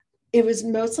it was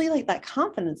mostly like that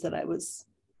confidence that I was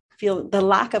feeling, the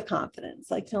lack of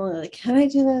confidence, like feeling like, can I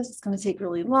do this? It's going to take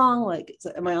really long. Like,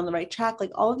 am I on the right track?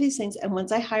 Like all of these things. And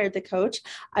once I hired the coach,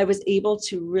 I was able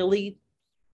to really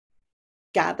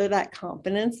gather that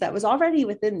confidence that was already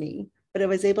within me, but I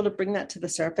was able to bring that to the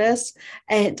surface.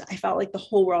 And I felt like the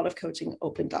whole world of coaching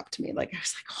opened up to me. Like, I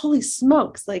was like, holy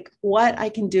smokes, like what I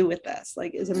can do with this,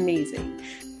 like, is amazing.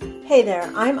 Hey there,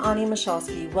 I'm Ani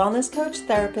Michalski, wellness coach,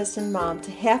 therapist, and mom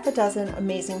to half a dozen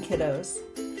amazing kiddos.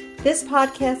 This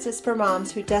podcast is for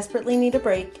moms who desperately need a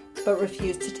break, but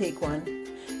refuse to take one.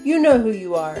 You know who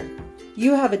you are.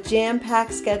 You have a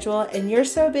jam-packed schedule and you're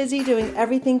so busy doing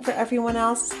everything for everyone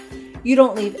else, you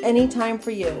don't leave any time for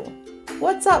you.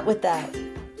 What's up with that?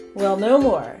 Well, no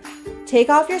more. Take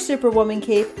off your Superwoman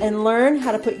cape and learn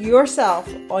how to put yourself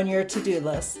on your to-do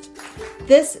list.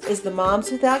 This is the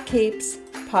Moms Without Capes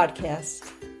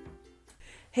podcast.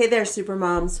 Hey there,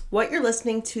 Supermoms. What you're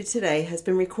listening to today has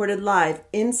been recorded live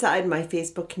inside my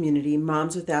Facebook community,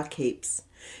 Moms Without Capes.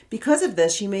 Because of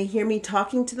this, you may hear me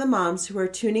talking to the moms who are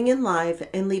tuning in live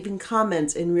and leaving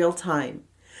comments in real time.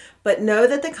 But know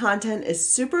that the content is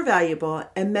super valuable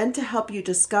and meant to help you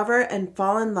discover and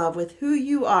fall in love with who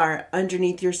you are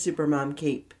underneath your Supermom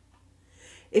cape.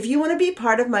 If you want to be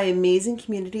part of my amazing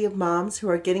community of moms who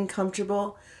are getting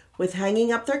comfortable with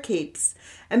hanging up their capes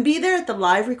and be there at the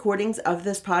live recordings of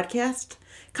this podcast,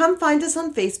 come find us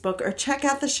on Facebook or check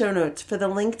out the show notes for the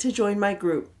link to join my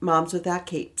group, Moms Without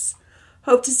Capes.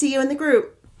 Hope to see you in the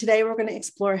group. Today, we're going to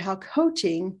explore how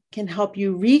coaching can help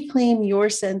you reclaim your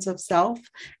sense of self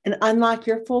and unlock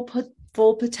your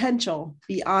full potential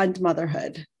beyond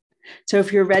motherhood. So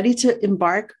if you're ready to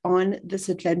embark on this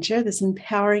adventure, this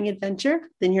empowering adventure,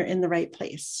 then you're in the right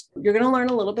place. You're going to learn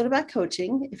a little bit about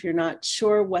coaching. If you're not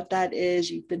sure what that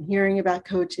is, you've been hearing about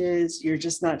coaches, you're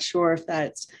just not sure if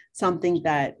that's something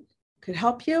that could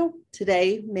help you,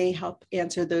 today may help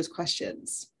answer those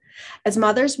questions. As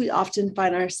mothers, we often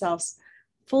find ourselves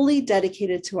fully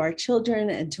dedicated to our children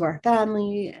and to our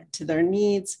family and to their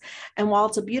needs. And while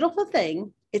it's a beautiful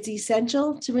thing, it's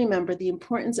essential to remember the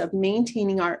importance of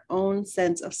maintaining our own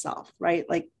sense of self, right?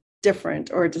 Like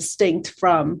different or distinct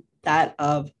from that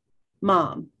of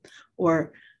mom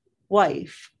or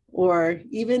wife or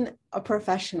even a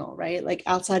professional, right? Like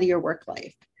outside of your work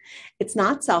life. It's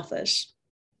not selfish.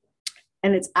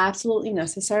 And it's absolutely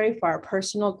necessary for our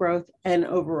personal growth and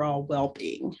overall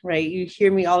well-being, right? You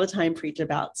hear me all the time preach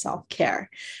about self-care.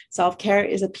 Self-care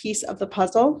is a piece of the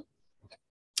puzzle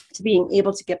to being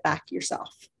able to get back to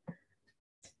yourself.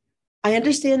 I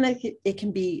understand that it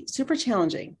can be super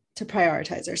challenging to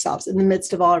prioritize ourselves in the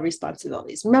midst of all our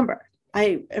responsibilities. Remember,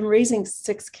 I am raising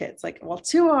 6 kids,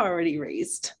 2 are already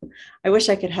raised. I wish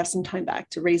I could have some time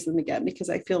back to raise them again because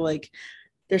I feel like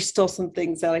there's still some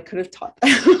things that I could have taught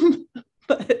them.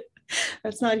 But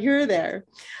that's not here or there.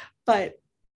 But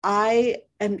I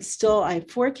have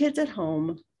 4 kids at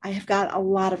home. I have got a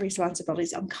lot of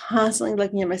responsibilities. I'm constantly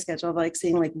looking at my schedule,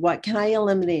 saying, what can I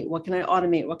eliminate? What can I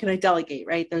automate? What can I delegate,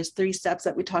 right? Those 3 steps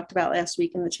that we talked about last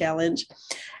week in the challenge.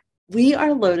 We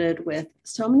are loaded with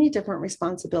so many different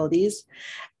responsibilities.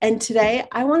 And today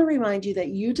I want to remind you that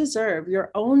you deserve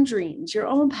your own dreams, your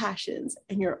own passions,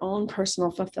 and your own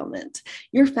personal fulfillment.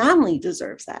 Your family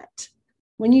deserves that.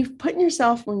 When you've put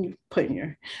yourself in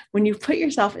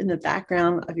the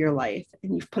background of your life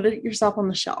and you've put yourself on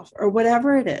the shelf or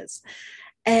whatever it is,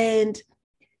 and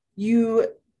you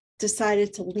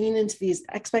decided to lean into these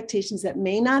expectations that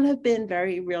may not have been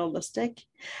very realistic,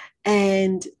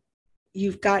 and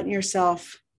you've gotten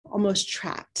yourself almost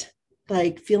trapped,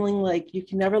 feeling like you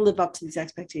can never live up to these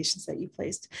expectations that you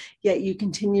placed, yet you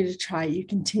continue to try, you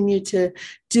continue to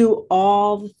do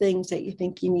all the things that you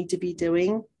think you need to be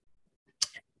doing.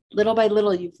 Little by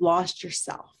little, you've lost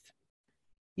yourself.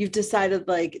 You've decided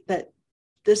that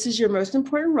this is your most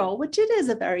important role, which it is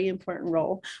a very important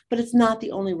role, but it's not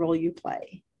the only role you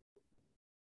play.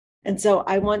 And so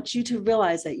I want you to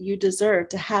realize that you deserve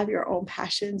to have your own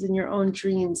passions and your own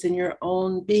dreams and your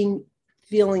own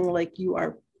feeling like you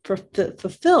are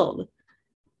fulfilled.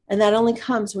 And that only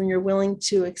comes when you're willing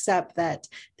to accept that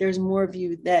there's more of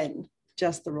you than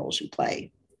just the roles you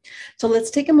play. So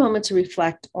let's take a moment to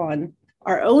reflect on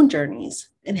our own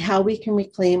journeys and how we can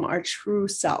reclaim our true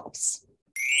selves.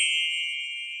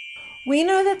 We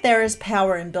know that there is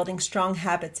power in building strong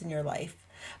habits in your life,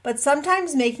 but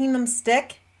sometimes making them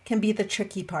stick can be the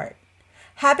tricky part.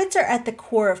 Habits are at the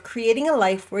core of creating a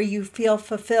life where you feel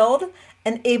fulfilled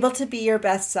and able to be your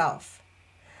best self.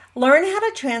 Learn how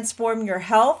to transform your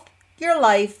health, your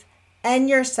life, and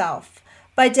yourself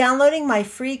by downloading my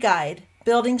free guide,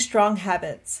 Building Strong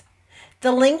Habits.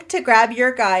 The link to grab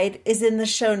your guide is in the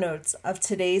show notes of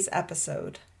today's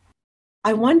episode.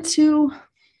 I want to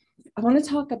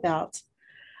talk about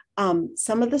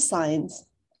some of the signs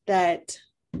that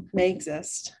may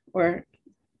exist, or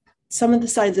some of the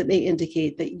signs that may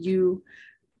indicate that you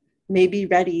may be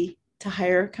ready to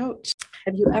hire a coach.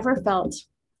 Have you ever felt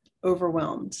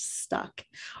overwhelmed, stuck,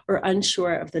 or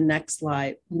unsure of the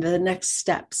next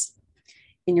steps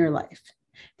in your life?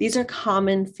 These are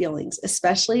common feelings,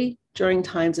 especially during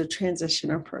times of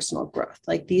transition or personal growth.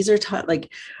 Like these are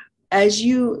as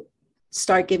you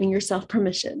start giving yourself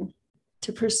permission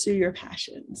to pursue your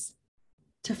passions,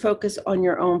 to focus on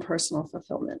your own personal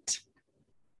fulfillment.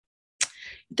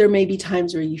 There may be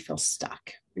times where you feel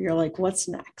stuck, where you're like, what's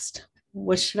next?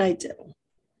 What should I do?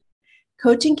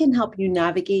 Coaching can help you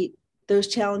navigate those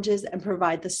challenges and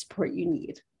provide the support you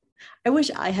need. I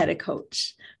wish I had a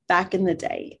coach back in the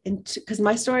day, and because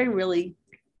my story really,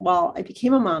 well, I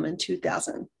became a mom in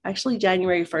 2000, actually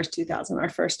January 1st, 2000, our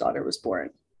first daughter was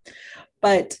born.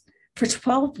 But for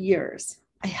 12 years,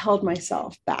 I held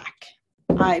myself back.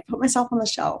 I put myself on the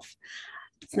shelf.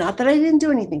 It's not that I didn't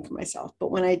do anything for myself, but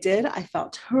when I did, I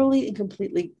felt totally and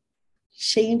completely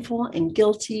shameful and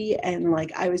guilty and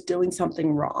like I was doing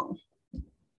something wrong.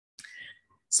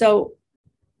 So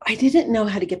I didn't know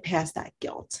how to get past that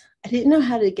guilt. I didn't know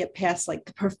how to get past like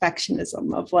the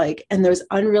perfectionism of and those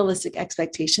unrealistic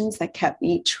expectations that kept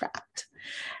me trapped.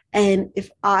 And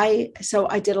so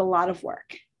I did a lot of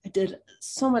work. I did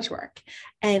so much work,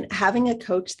 and having a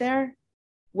coach there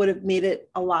would have made it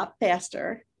a lot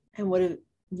faster and would have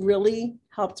really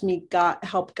helped me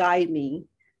help guide me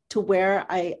to where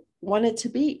I wanted to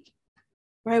be,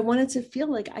 where I wanted to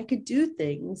feel like I could do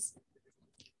things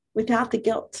without the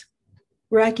guilt,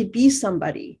 where I could be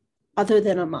somebody other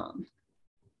than a mom.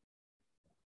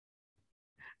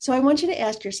 So I want you to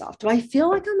ask yourself, do I feel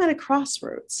like I'm at a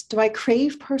crossroads? Do I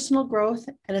crave personal growth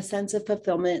and a sense of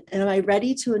fulfillment? And am I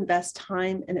ready to invest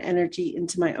time and energy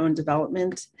into my own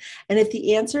development? And if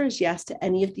the answer is yes to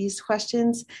any of these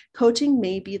questions, coaching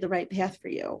may be the right path for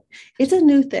you. It's a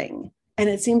new thing. And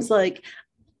it seems like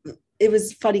it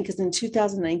was funny because in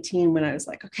 2019, when I was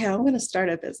like, okay, I'm going to start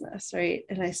a business, right?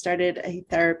 And I started a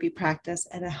therapy practice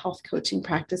and a health coaching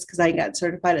practice because I got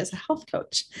certified as a health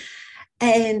coach.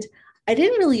 And I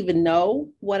didn't really even know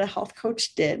what a health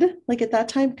coach did. Like at that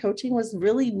time, coaching was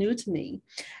really new to me.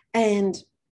 And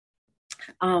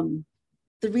the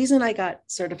reason I got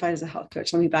certified as a health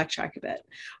coach, let me backtrack a bit,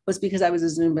 was because I was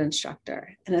a Zumba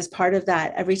instructor. And as part of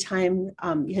that, every time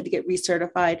you had to get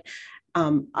recertified,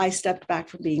 I stepped back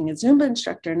from being a Zumba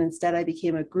instructor and instead I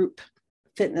became a group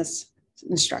fitness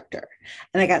instructor.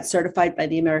 And I got certified by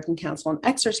the American Council on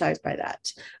Exercise by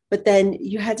that. But then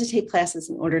you had to take classes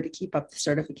in order to keep up the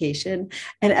certification.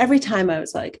 And every time I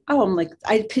was like,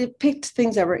 I picked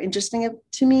things that were interesting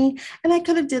to me. And I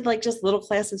could have did like just little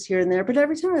classes here and there. But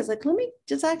every time I was like, let me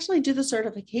just actually do the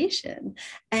certification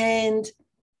and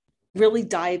really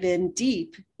dive in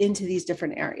deep into these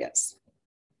different areas.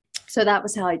 So that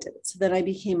was how I did it. So then I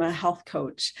became a health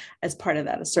coach as part of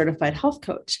that, a certified health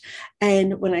coach.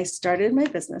 And when I started my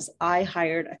business, I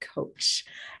hired a coach.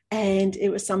 And it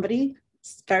was somebody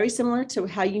very similar to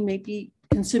how you may be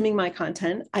consuming my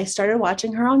content. I started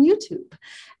watching her on YouTube.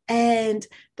 And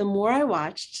the more I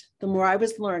watched, the more I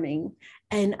was learning.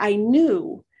 And I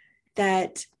knew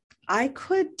that I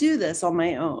could do this on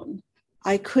my own.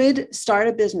 I could start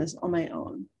a business on my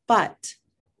own, but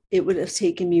it would have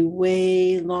taken me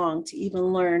way long to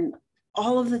even learn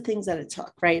all of the things that it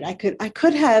took, right? I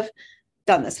could have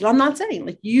done this. And I'm not saying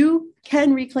like you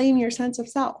can reclaim your sense of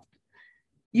self.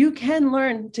 You can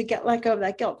learn to let go of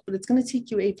that guilt, but it's going to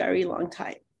take you a very long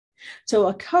time. So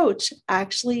a coach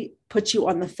actually puts you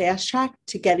on the fast track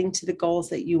to getting to the goals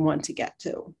that you want to get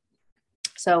to.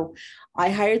 So I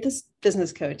hired this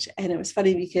business coach, and it was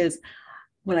funny because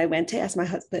when I went to ask my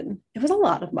husband, it was a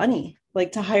lot of money,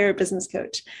 like to hire a business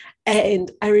coach. And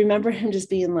I remember him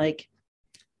just being like,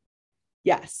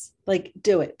 yes, like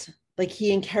do it. Like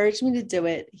he encouraged me to do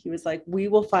it. He was like, we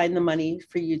will find the money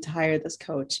for you to hire this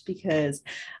coach because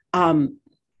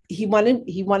he wanted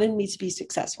me to be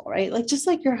successful, right? Like just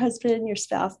like your husband, your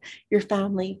spouse, your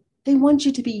family, they want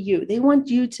you to be you. They want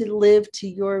you to live to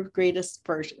your greatest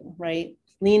version, right?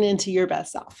 Lean into your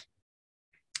best self.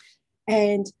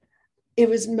 And it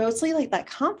was mostly like that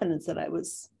confidence that I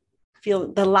was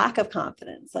feeling, the lack of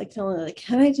confidence, like feeling like,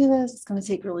 can I do this? It's going to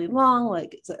take really long.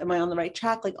 Like, am I on the right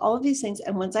track? Like all of these things.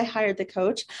 And once I hired the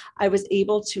coach, I was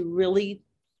able to really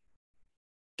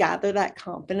gather that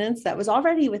confidence that was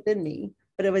already within me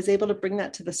but I was able to bring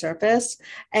that to the surface.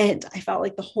 And I felt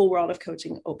like the whole world of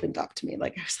coaching opened up to me.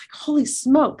 Like, I was like, holy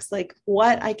smokes, like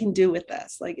what I can do with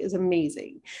this, like, is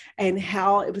amazing. And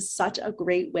how it was such a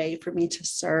great way for me to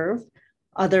serve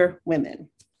other women,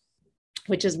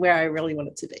 which is where I really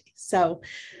wanted to be. So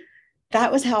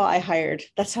that's how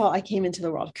I came into the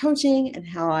world of coaching and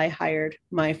how I hired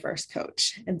my first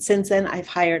coach. And since then, I've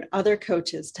hired other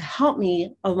coaches to help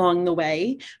me along the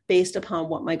way based upon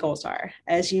what my goals are.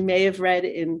 As you may have read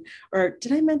or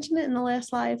did I mention it in the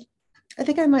last live? I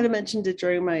think I might have mentioned it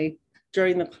during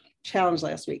the challenge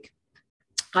last week.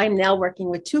 I'm now working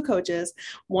with 2 coaches,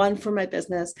 one for my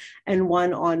business and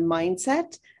one on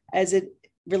mindset as it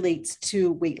relates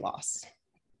to weight loss.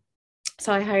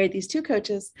 So I hired these 2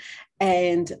 coaches,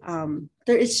 and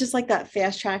it's just like that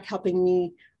fast track, helping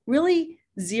me really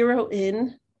zero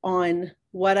in on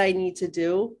what I need to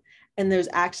do and those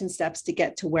action steps to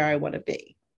get to where I want to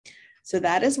be. So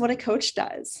that is what a coach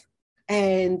does.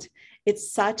 And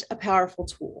it's such a powerful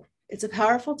tool. It's a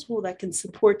powerful tool that can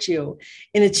support you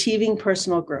in achieving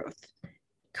personal growth.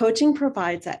 Coaching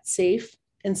provides that safe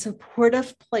and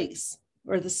supportive place,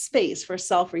 or the space, for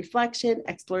self-reflection,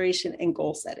 exploration, and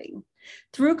goal setting.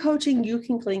 Through coaching, you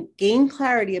can gain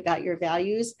clarity about your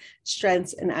values,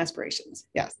 strengths, and aspirations.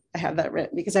 Yes, I have that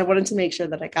written because I wanted to make sure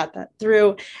that I got that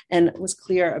through and was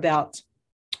clear about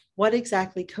what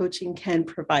exactly coaching can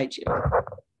provide you,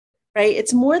 right?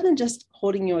 It's more than just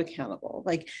holding you accountable.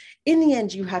 Like, in the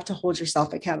end, you have to hold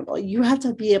yourself accountable. You have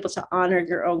to be able to honor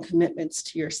your own commitments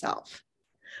to yourself.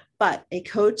 But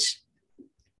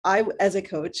as a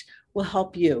coach, will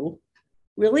help you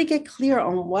really get clear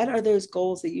on what are those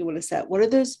goals that you want to set. What are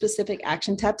those specific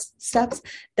action steps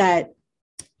that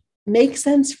make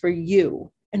sense for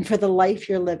you and for the life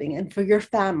you're living and for your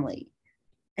family?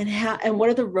 And what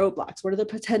are the roadblocks? What are the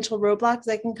potential roadblocks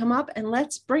that can come up? And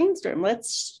let's brainstorm,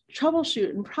 let's troubleshoot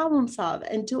and problem solve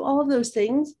and do all of those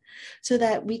things so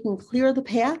that we can clear the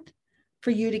path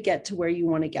for you to get to where you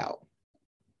want to go.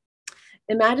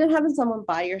 Imagine having someone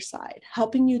by your side,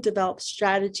 helping you develop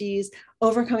strategies,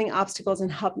 overcoming obstacles, and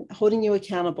holding you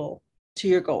accountable to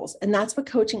your goals. And that's what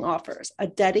coaching offers, a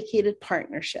dedicated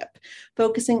partnership,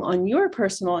 focusing on your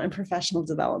personal and professional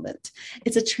development.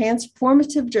 It's a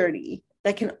transformative journey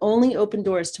that can only open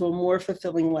doors to a more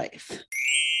fulfilling life.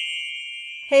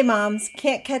 Hey moms,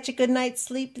 can't catch a good night's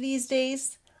sleep these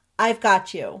days? I've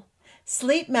got you.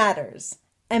 Sleep matters.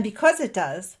 And because it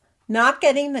does, not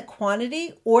getting the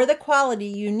quantity or the quality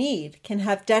you need can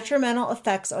have detrimental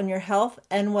effects on your health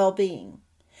and well-being.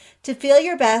 To feel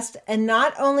your best, and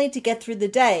not only to get through the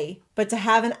day, but to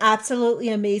have an absolutely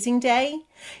amazing day,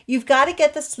 you've got to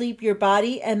get the sleep your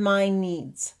body and mind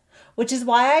needs, which is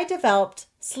why I developed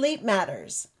Sleep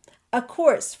Matters, a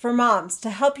course for moms to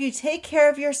help you take care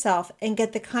of yourself and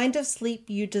get the kind of sleep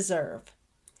you deserve.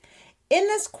 In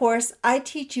this course, I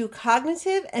teach you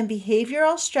cognitive and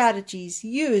behavioral strategies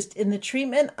used in the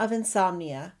treatment of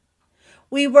insomnia.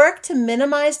 We work to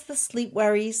minimize the sleep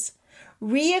worries,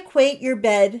 reequate your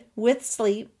bed with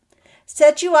sleep,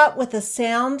 set you up with a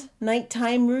sound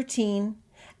nighttime routine,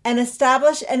 and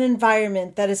establish an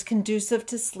environment that is conducive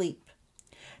to sleep.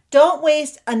 Don't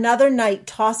waste another night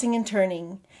tossing and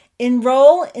turning.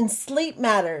 Enroll in Sleep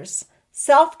Matters,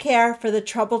 self-care for the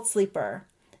troubled sleeper.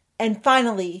 And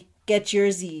finally, get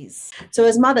your Z's. So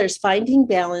as mothers, finding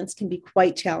balance can be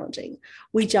quite challenging.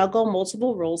 We juggle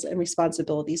multiple roles and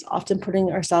responsibilities, often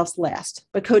putting ourselves last.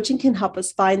 But coaching can help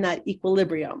us find that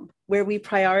equilibrium where we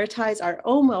prioritize our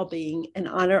own well-being and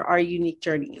honor our unique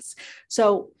journeys.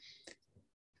 So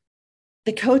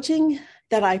the coaching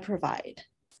that I provide,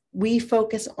 we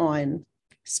focus on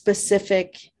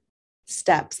specific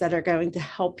steps that are going to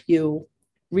help you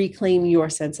reclaim your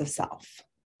sense of self.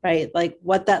 Right? Like,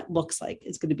 what that looks like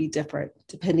is going to be different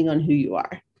depending on who you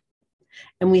are.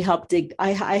 And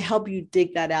I help you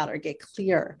dig that out or get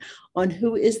clear on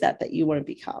who is that you want to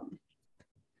become.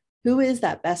 Who is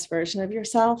that best version of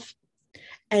yourself?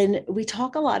 And we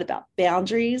talk a lot about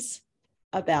boundaries,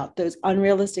 about those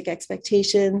unrealistic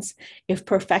expectations, if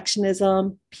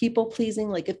perfectionism, people pleasing,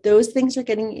 like if those things are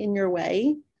getting in your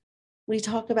way, we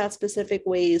talk about specific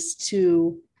ways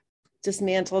to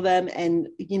dismantle them and,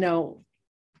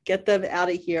 get them out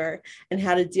of here and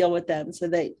how to deal with them so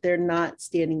that they're not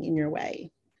standing in your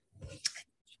way.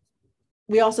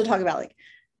 We also talk about like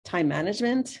time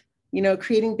management,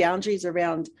 creating boundaries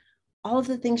around all of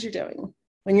the things you're doing.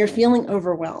 When you're feeling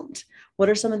overwhelmed, what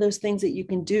are some of those things that you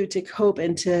can do to cope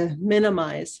and to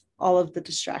minimize all of the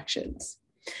distractions?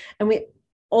 And we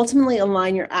ultimately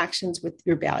align your actions with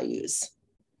your values.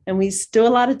 And we do a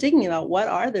lot of digging about what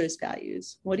are those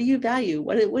values? What do you value?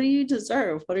 What do you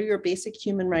deserve? What are your basic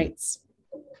human rights?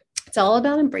 It's all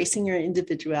about embracing your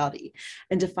individuality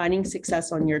and defining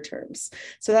success on your terms.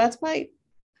 So that's why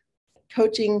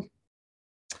coaching,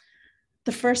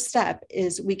 the first step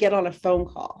is we get on a phone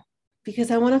call, because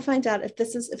I want to find out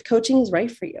if coaching is right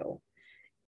for you.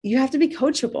 You have to be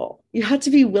coachable. You have to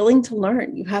be willing to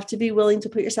learn. You have to be willing to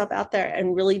put yourself out there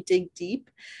and really dig deep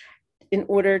in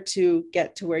order to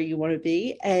get to where you want to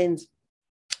be. And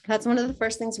that's one of the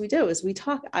first things we do is we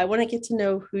talk. I want to get to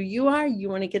know who you are. You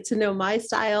want to get to know my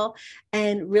style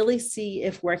and really see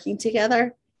if working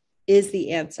together is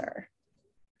the answer.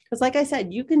 Because like I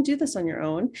said, you can do this on your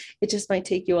own. It just might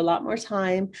take you a lot more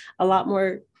time, a lot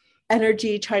more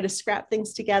energy, try to scrap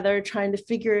things together, trying to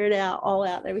figure it all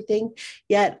out, everything.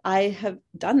 Yet I have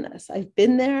done this. I've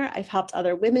been there. I've helped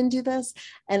other women do this.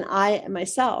 And I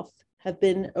myself have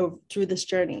been through this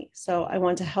journey. So I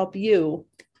want to help you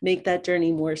make that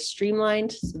journey more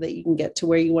streamlined so that you can get to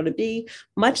where you want to be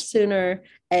much sooner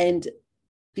and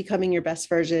becoming your best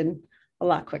version a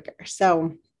lot quicker.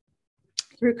 So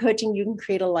through coaching, you can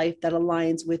create a life that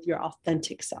aligns with your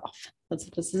authentic self. That's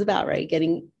what this is about, right?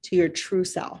 Getting to your true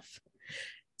self.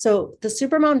 So the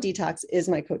Supermom Detox is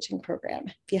my coaching program.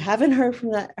 If you haven't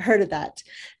heard of that,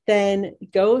 then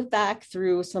go back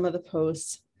through some of the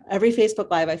posts. Every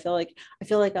Facebook Live, I feel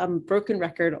like I'm a broken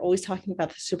record, always talking about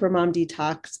the Supermom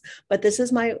Detox. But this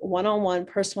is my one-on-one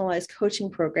personalized coaching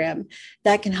program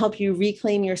that can help you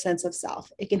reclaim your sense of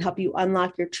self. It can help you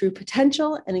unlock your true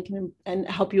potential, and it can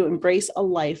help you embrace a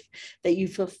life that you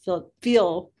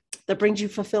feel that brings you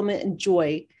fulfillment and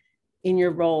joy in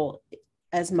your role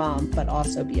as mom, but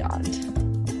also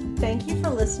beyond. Thank you for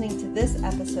listening to this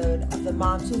episode of the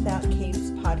Moms Without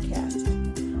Capes podcast.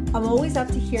 I'm always up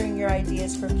to hearing your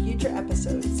ideas for future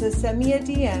episodes, so send me a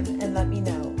DM and let me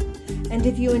know. And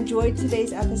if you enjoyed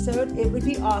today's episode, it would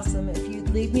be awesome if you'd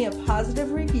leave me a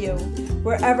positive review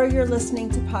wherever you're listening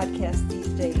to podcasts these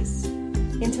days.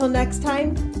 Until next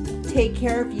time, take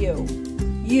care of you.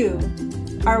 You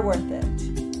are worth it.